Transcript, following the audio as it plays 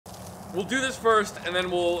We'll do this first, and then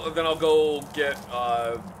I'll go get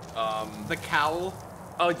the cowl.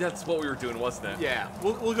 Oh, that's what we were doing, wasn't it? Yeah,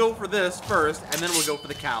 we'll go for this first, and then we'll go for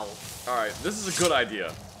the cowl. All right, this is a good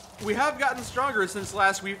idea. We have gotten stronger since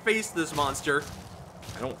last we faced this monster.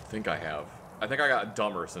 I don't think I have. I think I got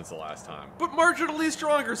dumber since the last time. But marginally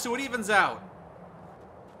stronger, so it evens out.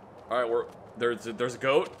 All right, there's a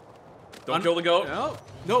goat. Don't kill the goat.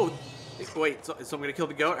 No. Wait, so I'm gonna kill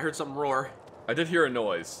the goat? I heard something roar. I did hear a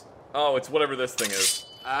noise. Oh, it's whatever this thing is.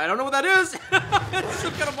 I don't know what that is. It's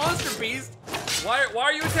some kind of monster beast. Why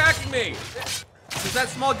are you attacking me? Does that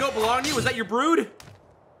small goat belong to you? Was that your brood?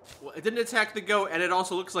 Well, it didn't attack the goat, and it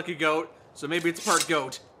also looks like a goat, so maybe it's part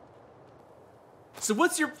goat. So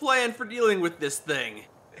what's your plan for dealing with this thing?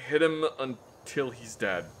 Hit him until he's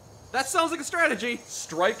dead. That sounds like a strategy.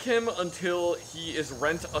 Strike him until he is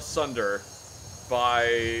rent asunder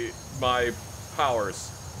by my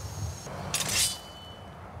powers.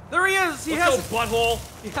 There he is. He Let's go, butthole.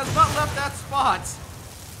 He has not left that spot.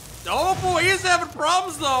 Oh boy, he's having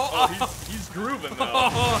problems though. Oh, he's grooving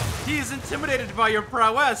though. He's intimidated by your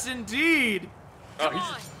prowess, indeed. Oh,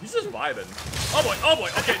 he's just vibing. Oh boy.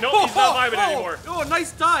 Okay, no, he's not vibing anymore. Oh,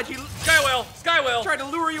 nice dodge. Skywhale. Tried to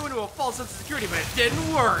lure you into a false sense of security, but it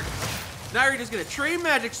didn't work. Now you're just gonna train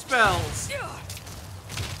magic spells.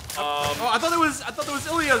 Oh, I thought it was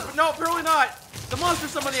Ilya's, but no, apparently not. The monster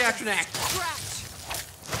summoned the action act.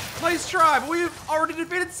 Nice try, but we've already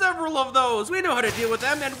defeated several of those. We know how to deal with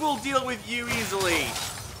them, and we'll deal with you easily.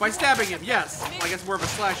 By stabbing him, yes. Well, I guess more of a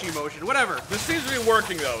slashy motion, whatever. This seems to be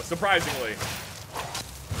working, though, surprisingly.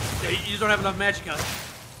 Yeah, you just don't have enough magicka.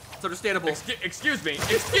 It's understandable. Excuse me,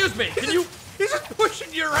 can you... He's just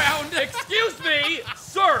pushing you around. Excuse me,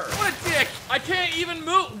 sir. What a dick. I can't even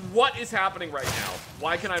move. What is happening right now?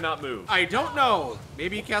 Why can I not move? I don't know.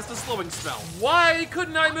 Maybe he cast a slowing spell. Why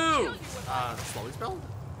couldn't I move? Slowing spell?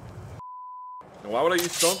 Why would I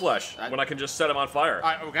use Stone Flesh when I can just set him on fire?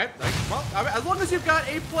 Okay. Well, as long as you've got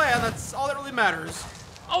a plan, that's all that really matters.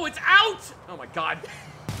 Oh, it's out! Oh my god.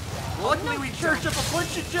 Luckily, we charged up a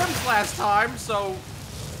bunch of gems last time, so...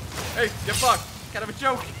 Hey, get fucked. Kind of a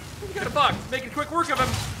joke. Get fucked. Making quick work of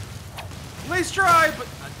him. Nice try, but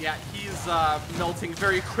yeah, he's melting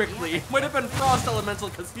very quickly. Might have been Frost Elemental,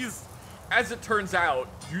 because he's... As it turns out,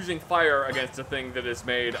 using fire against a thing that is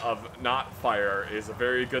made of not fire is a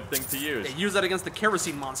very good thing to use. Yeah, use that against the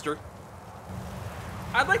kerosene monster.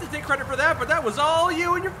 I'd like to take credit for that, but that was all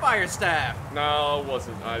you and your fire staff. No, it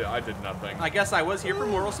wasn't. I did nothing. I guess I was here for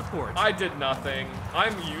moral support. I did nothing.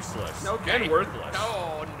 I'm useless. Okay. And worthless.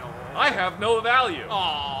 Oh, no. I have no value.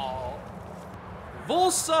 Aww.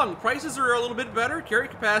 Volsung, prices are a little bit better, carry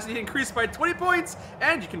capacity increased by 20 points,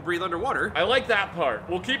 and you can breathe underwater. I like that part.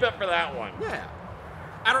 We'll keep it for that one. Yeah.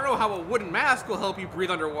 I don't know how a wooden mask will help you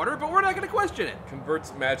breathe underwater, but we're not going to question it.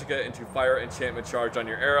 Converts magicka into fire enchantment charge on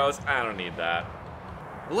your arrows. I don't need that.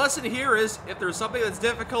 The lesson here is, if there's something that's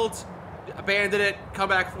difficult, abandon it, come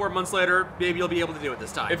back 4 months later, maybe you'll be able to do it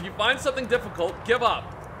this time. If you find something difficult, give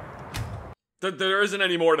up. There isn't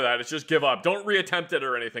any more to that. It's just give up. Don't reattempt it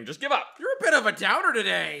or anything. Just give up. You're a bit of a downer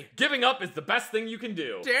today. Giving up is the best thing you can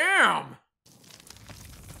do. Damn.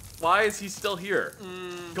 Why is he still here?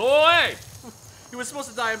 Go away. He was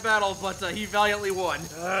supposed to die in battle, but he valiantly won.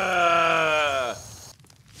 Yeah,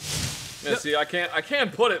 see, I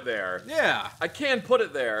can't put it there. Yeah. I can put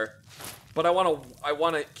it there, but I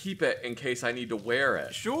wanna keep it in case I need to wear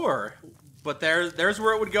it. Sure. But there's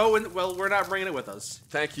where it would go, and, well, we're not bringing it with us.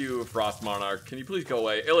 Thank you, Frost Monarch. Can you please go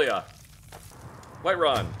away? Ilya.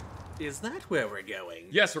 Whiterun. Is that where we're going?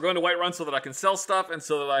 Yes, we're going to Whiterun so that I can sell stuff and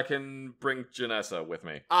so that I can bring Janessa with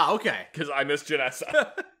me. Ah, okay. Because I miss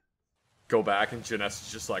Janessa. Go back, and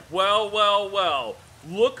Janessa's just like, well,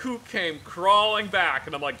 look who came crawling back.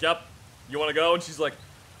 And I'm like, yep, you want to go? And she's like,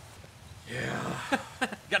 yeah.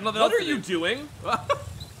 Got nothing What else are you doing?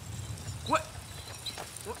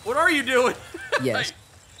 What are you doing? Yes.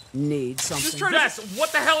 Need something. Just trying Yes,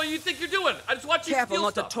 what the hell do you think you're doing? I just want you to Careful steal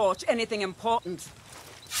not stuff. to torch anything important.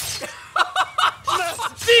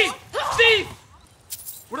 Steve!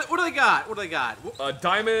 What do they got? What do they got? A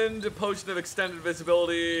diamond, a potion of extended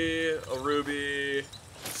visibility, a ruby,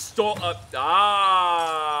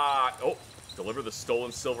 deliver the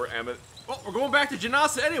stolen silver amet. Well, we're going back to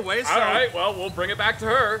Janassa anyway, so... Alright, well, we'll bring it back to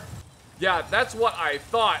her. Yeah, that's what I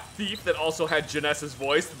thought. Thief that also had Janessa's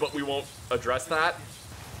voice, but we won't address that.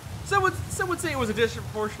 Some would say it was a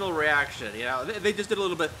disproportional reaction, you know? They just did a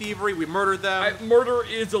little bit of thievery, we murdered them. Murder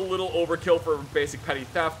is a little overkill for basic petty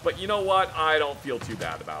theft, but you know what? I don't feel too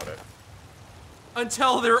bad about it.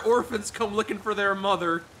 Until their orphans come looking for their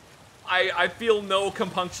mother. I feel no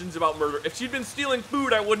compunctions about murder. If she'd been stealing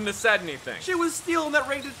food, I wouldn't have said anything. She was stealing that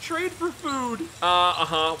ring to trade for food.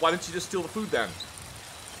 Why didn't you just steal the food then?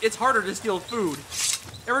 It's harder to steal food.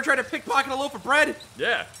 Ever tried to pickpocket a loaf of bread?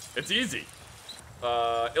 Yeah, it's easy.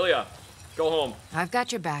 Ilya, go home. I've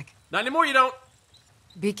got your back. Not anymore, you don't.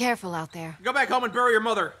 Be careful out there. Go back home and bury your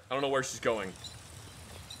mother. I don't know where she's going.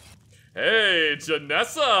 Hey,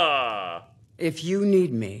 Janessa! If you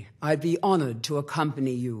need me, I'd be honored to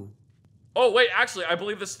accompany you. Oh, wait, actually, I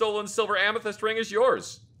believe the stolen silver amethyst ring is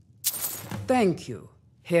yours. Thank you.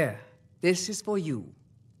 Here, this is for you.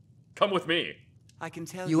 Come with me. I can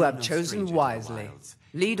tell You have no chosen stranger to the wisely. wilds.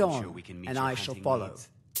 Lead I'm on, sure we can meet and your I shall hunting follow. needs.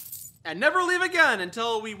 And never leave again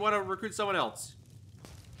until we want to recruit someone else.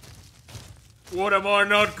 What, am I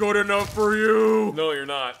not good enough for you? No, you're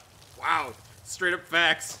not. Wow, straight up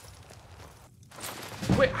facts.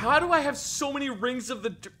 Wait, how do I have so many rings of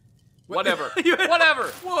the... Whatever. You had- Whatever.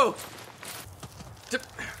 Whoa.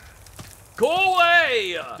 Go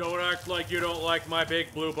away! Don't act like you don't like my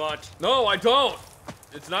big blue butt. No, I don't.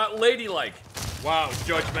 It's not ladylike. Wow,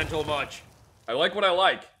 judgmental much. I like what I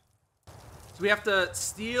like. So we have to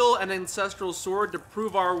steal an ancestral sword to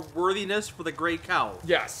prove our worthiness for the Great Cowl.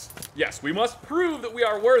 Yes. Yes, we must prove that we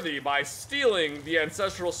are worthy by stealing the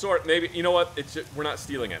ancestral sword. Maybe, you know what? We're not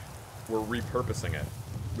stealing it. We're repurposing it.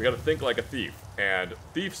 We gotta think like a thief. And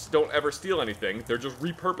thieves don't ever steal anything. They're just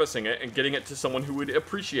repurposing it and getting it to someone who would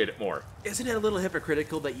appreciate it more. Isn't it a little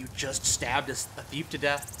hypocritical that you just stabbed a thief to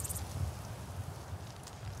death?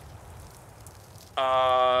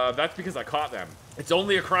 That's because I caught them. It's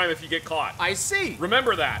only a crime if you get caught. I see.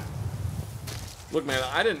 Remember that. Look, man,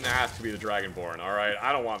 I didn't ask to be the Dragonborn, all right?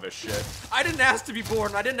 I don't want this shit. I didn't ask to be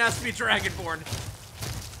born. I didn't ask to be Dragonborn.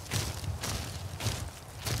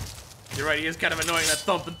 You're right, he is kind of annoying, that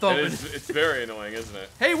thumping. It's very annoying, isn't it?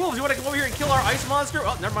 Hey, wolves, you want to come over here and kill our ice monster?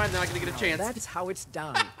 Oh, never mind, they're not going to get a chance. That is how it's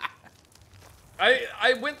done.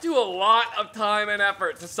 I went through a lot of time and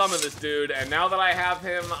effort to summon this dude, and now that I have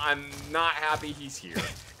him, I'm not happy he's here.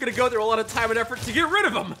 Gonna go through a lot of time and effort to get rid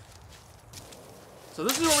of him. So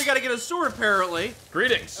this is where we gotta get a sword, apparently.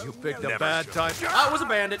 Greetings. You picked a bad time. Oh, it was a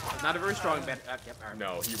bandit. Not a very strong bandit. Yep, all right.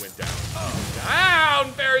 No, he went down.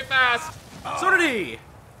 Down very fast. So did he.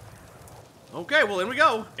 Okay, well, in we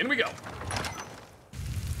go. In we go.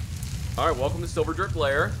 All right, welcome to Silver Drift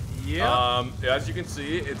Lair. Yeah. As you can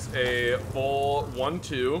see, it's a full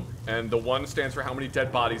 1-2, and the 1 stands for how many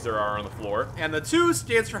dead bodies there are on the floor. And the 2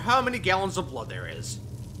 stands for how many gallons of blood there is.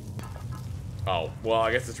 Oh, well,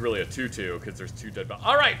 I guess it's really a 2-2, because there's 2 dead bodies.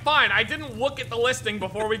 All right, fine. I didn't look at the listing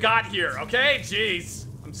before we got here, okay? Jeez.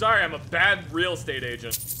 I'm sorry, I'm a bad real estate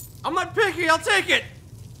agent. I'm not picky, I'll take it.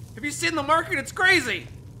 Have you seen the market? It's crazy.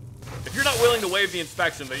 If you're not willing to waive the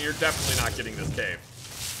inspection, then you're definitely not getting this cave.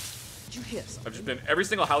 Did you hear something? I've just been, every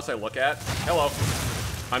single house I look at, hello.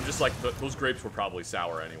 I'm just like, those grapes were probably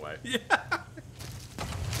sour anyway. Yeah.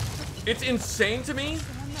 It's insane to me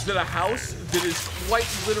that a house that is quite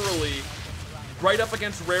literally right up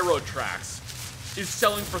against railroad tracks is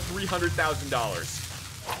selling for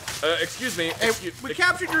 $300,000. Excuse me. Hey, we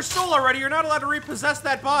captured your soul already. You're not allowed to repossess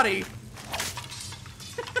that body.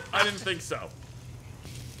 I didn't think so.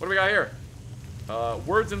 What do we got here?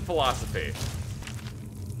 Words and philosophy.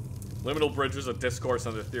 Liminal bridges, a discourse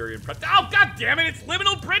on the theory and oh, god damn it, it's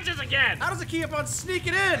liminal bridges again! How does it keep on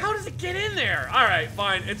sneaking in? How does it get in there? Alright,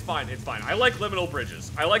 fine, it's fine, it's fine. I like liminal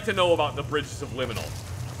bridges. I like to know about the bridges of liminal.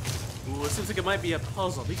 Ooh, it seems like it might be a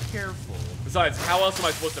puzzle. Be careful. Besides, how else am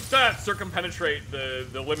I supposed to circumpenetrate the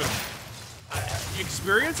liminal?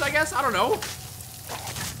 Experience, I guess? I don't know.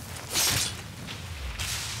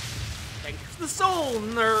 Thank you for the soul,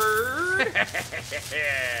 nerd!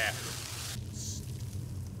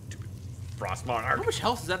 Frost Monarch. How much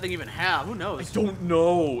health does that thing even have? Who knows? I don't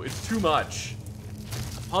know. It's too much.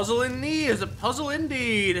 A puzzle in knee is a puzzle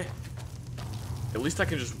indeed. At least I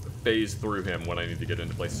can just phase through him when I need to get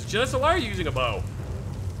into places. Janessa, why are you using a bow?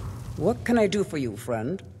 What can I do for you,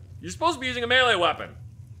 friend? You're supposed to be using a melee weapon.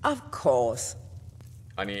 Of course.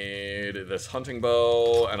 I need this hunting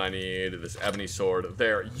bow, and I need this ebony sword.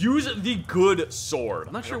 There. Use the good sword.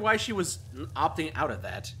 I'm not sure why she was opting out of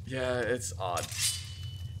that. Yeah, it's odd.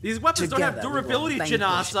 These weapons don't have durability,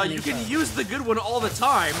 Janessa. You can use the good one all the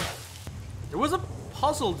time. There was a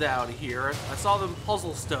puzzle down here. I saw them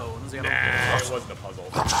puzzle stones. Nah, it wasn't a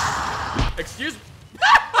puzzle. Excuse me.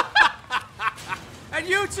 And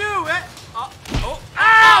you too!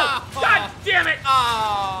 Ow! God damn it!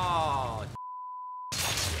 Oh!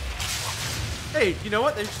 Hey, you know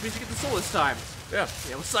what? That just means you get the soul this time. Yeah.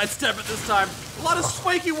 Yeah, we'll sidestep it this time. A lot of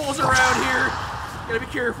spiky walls around here. Gotta be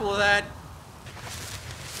careful of that.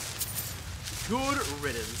 Good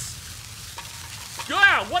riddance.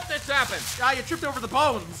 Ah, what just happened? Ah, you tripped over the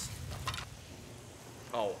bones.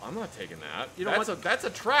 Oh, I'm not taking that. You know what? That's a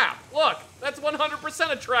trap. Look, that's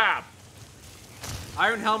 100% a trap.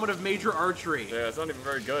 Iron Helmet of Major Archery. Yeah, it's not even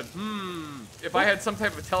very good. If I had some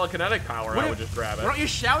type of telekinetic power, I would just grab it. Why don't you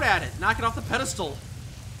shout at it? Knock it off the pedestal.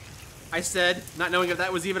 I said, not knowing if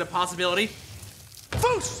that was even a possibility.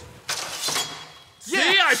 Foos! See,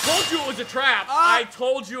 I told you it was a trap. I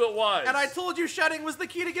told you it was. And I told you shouting was the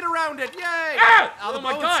key to get around it. Yay! Ah! Out Oh the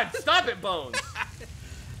my bones. God! Stop it, Bones.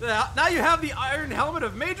 Now you have the Iron Helmet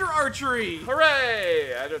of Major Archery.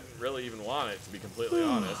 Hooray! I didn't really even want it, to be completely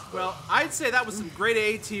honest. but Well, I'd say that was some grade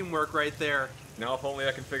A teamwork right there. now if only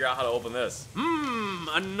I can figure out how to open this.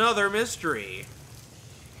 Another mystery.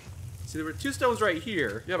 See, there were 2 stones right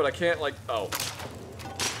here. Yeah, but I can't like. Oh.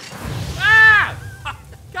 Ah!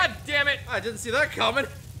 God damn it! I didn't see that coming.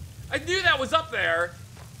 I knew that was up there.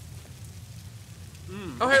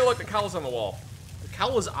 Oh hey, look, the cowl's on the wall. The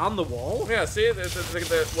cowl is on the wall? Yeah, see, it's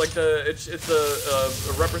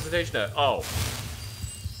a representation of. Oh.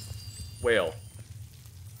 Whale.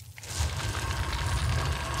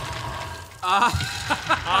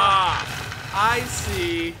 I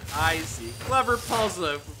see. Clever puzzle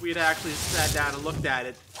if we'd actually sat down and looked at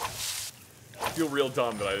it. I feel real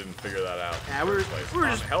dumb that I didn't figure that out. Yeah, we were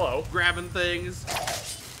just hello. grabbing things.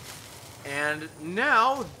 And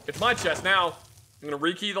now, It's my chest now. I'm gonna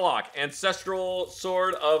rekey the lock. Ancestral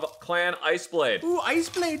Sword of Clan Iceblade. ooh,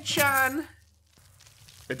 Iceblade-chan.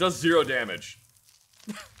 It does 0 damage.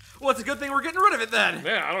 Well, it's a good thing we're getting rid of it then.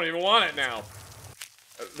 Man, I don't even want it now.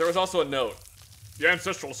 There was also a note. The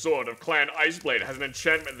Ancestral Sword of Clan Iceblade has an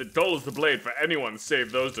enchantment that dulls the blade for anyone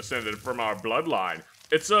save those descended from our bloodline.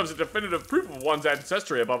 It serves as definitive proof of one's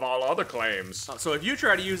ancestry above all other claims. So if you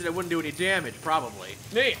try to use it, it wouldn't do any damage, probably.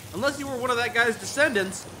 Neat. Unless you were one of that guy's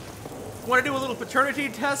descendants. Want to do a little paternity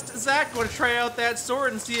test, Zach? Want to try out that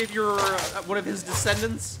sword and see if you're one of his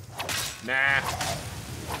descendants? Nah.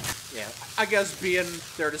 Yeah, I guess being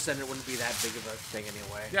their descendant wouldn't be that big of a thing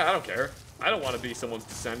anyway. Yeah, I don't care. I don't want to be someone's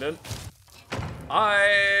descendant.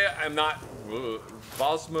 I am not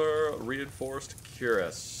Bosmer Reinforced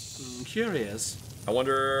Cuirass. Curious. I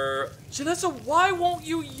wonder, Janessa, why won't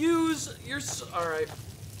you use your? All right,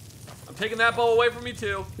 I'm taking that bow away from you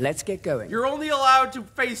too. Let's get going. You're only allowed to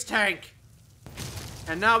face tank.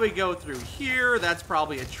 And now we go through here. That's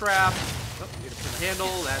probably a trap. Oh, you gotta turn the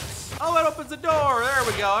handle. That's. Oh, that opens the door. There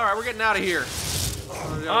we go. All right, we're getting out of here.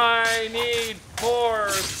 I need 4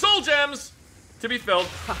 soul gems to be filled.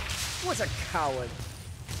 What a coward.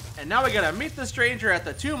 And now we gotta meet the stranger at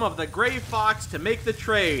the tomb of the Gray Fox to make the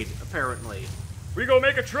trade, apparently. We go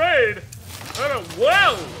make a trade.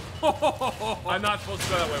 Whoa! I'm not supposed to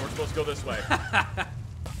go that way. We're supposed to go this way.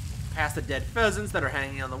 Past the dead pheasants that are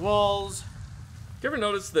hanging on the walls. Do you ever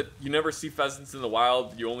notice that you never see pheasants in the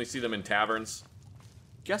wild? You only see them in taverns.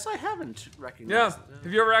 Guess I haven't Yeah. recognized.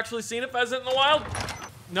 Have you ever actually seen a pheasant in the wild?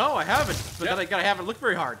 No, I haven't. But Yep. then I gotta have it look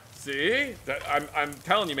very hard. See? I'm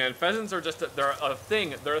telling you, man. Pheasants are just they're a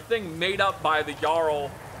thing. They're a thing made up by the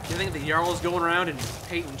Jarl. Do you think the Jarl is going around and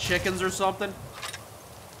hating chickens or something?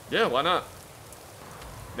 Yeah, why not?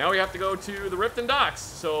 Now we have to go to the Riften docks.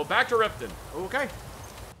 So back to Riften. Okay.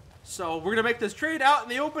 So we're gonna make this trade out in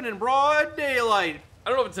the open in broad daylight. I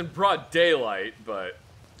don't know if it's in broad daylight, but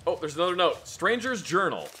oh, there's another note. Stranger's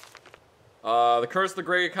Journal. The curse of the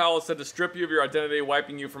Grey Cowl is said to strip you of your identity,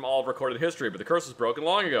 wiping you from all of recorded history, but the curse was broken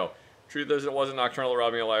long ago. Truth is, it wasn't Nocturnal that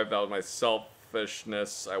robbed me alive. That was my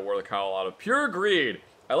selfishness. I wore the cowl out of pure greed.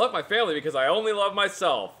 I left my family because I only love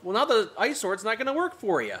myself. Well, now the ice sword's not gonna work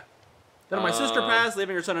for you. Then my sister passed,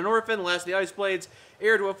 leaving her son an orphan. The last of the ice blades,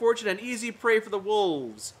 heir to a fortune and easy prey for the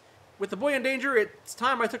wolves. With the boy in danger, it's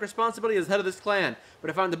time I took responsibility as head of this clan. But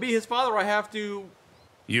if I'm to be his father, I have to...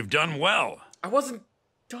 You've done well. I wasn't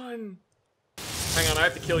done. Hang on, I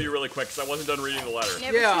have to kill you really quick because I wasn't done reading the letter.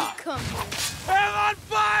 Never Yeah. should come here. I'm on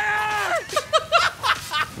fire!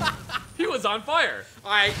 He was on fire.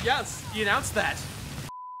 Yes, you announced that.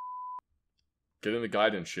 Get in the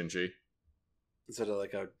guidance, Shinji. Is it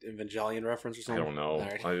like a Evangelion reference or I something? don't know.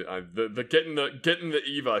 Alright. The getting the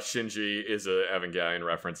Eva Shinji is a Evangelion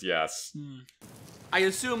reference. Yes. I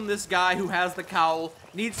assume this guy who has the cowl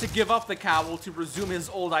needs to give up the cowl to resume his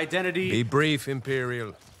old identity. Be brief,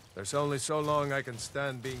 Imperial. There's only so long I can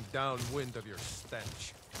stand being downwind of your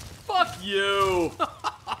stench. Fuck you.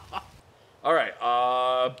 All right.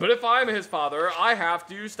 But if I'm his father, I have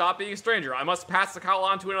to stop being a stranger. I must pass the cowl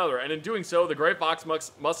on to another, and in doing so, the Grey Fox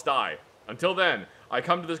must die. Until then, I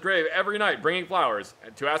come to this grave every night bringing flowers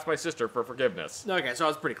to ask my sister for forgiveness. Okay, so I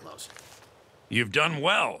was pretty close. You've done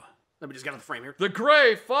well. Let me just get on the frame here. The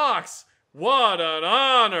Grey Fox! What an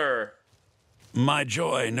honor! My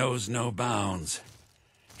joy knows no bounds.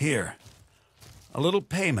 Here, a little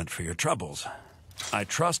payment for your troubles. I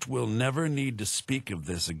trust we'll never need to speak of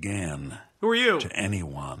this again. Who are you? To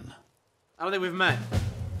anyone. I don't think we've met.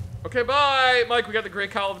 Okay, bye! Mike, we got the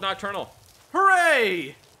Great Cowl of Nocturnal.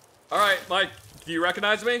 Hooray! Alright, Mike, do you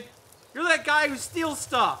recognize me? You're that guy who steals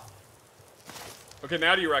stuff. Okay,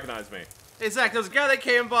 now do you recognize me? Hey, Zach, there was a guy that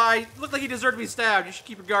came by. Looked like he deserved to be stabbed. You should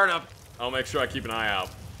keep your guard up. I'll make sure I keep an eye out.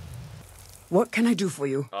 What can I do for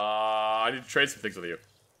you? I need to trade some things with you.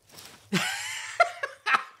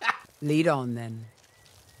 Lead on, then.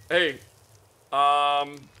 Hey,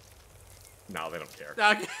 no, they don't care.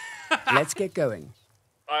 Okay. Let's get going.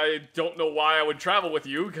 I don't know why I would travel with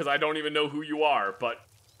you, because I don't even know who you are, but...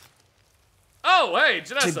 Oh, hey,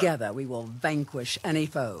 Janessa! Together we will vanquish any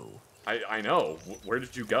foe. I know. Where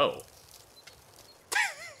did you go?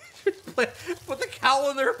 Put the cowl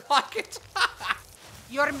in their pocket.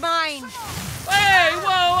 You're mine. Hey,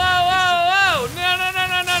 whoa, whoa, whoa, whoa!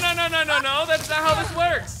 No, that's not how this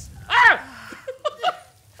works! Ah!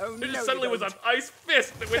 Oh, There no, just suddenly you was an ice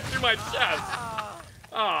fist that went through my chest.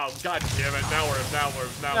 Oh, god damn it. Now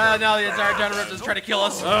Now the entire general is trying to kill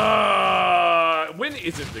us. When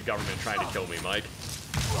isn't the government trying to kill me, Mike?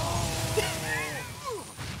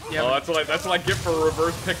 Yeah, Well, that's what I get for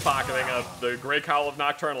reverse pickpocketing of the Grey Cowl of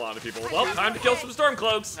Nocturnal onto people. Well, time to kill some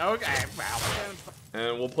Stormcloaks. Okay.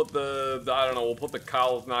 And we'll put we'll put the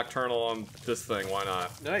Cowl of Nocturnal on this thing. Why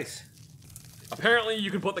not? Nice. Apparently, you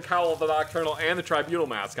can put the Cowl of the Nocturnal and the Tribunal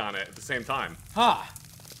mask on it at the same time. Huh.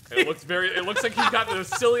 It looks like he's got the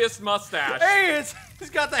silliest mustache. Hey, he's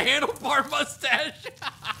got the handlebar mustache.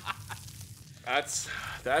 That's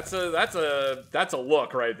a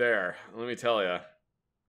look right there. Let me tell you.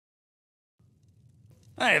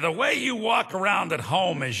 Hey, the way you walk around at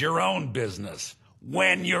home is your own business.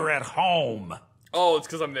 When you're at home. Oh, it's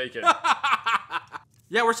because I'm naked.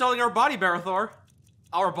 Yeah, we're selling our body, Barathor.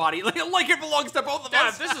 Our body, like it belongs to both of Dad,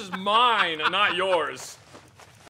 us. this is mine, not yours.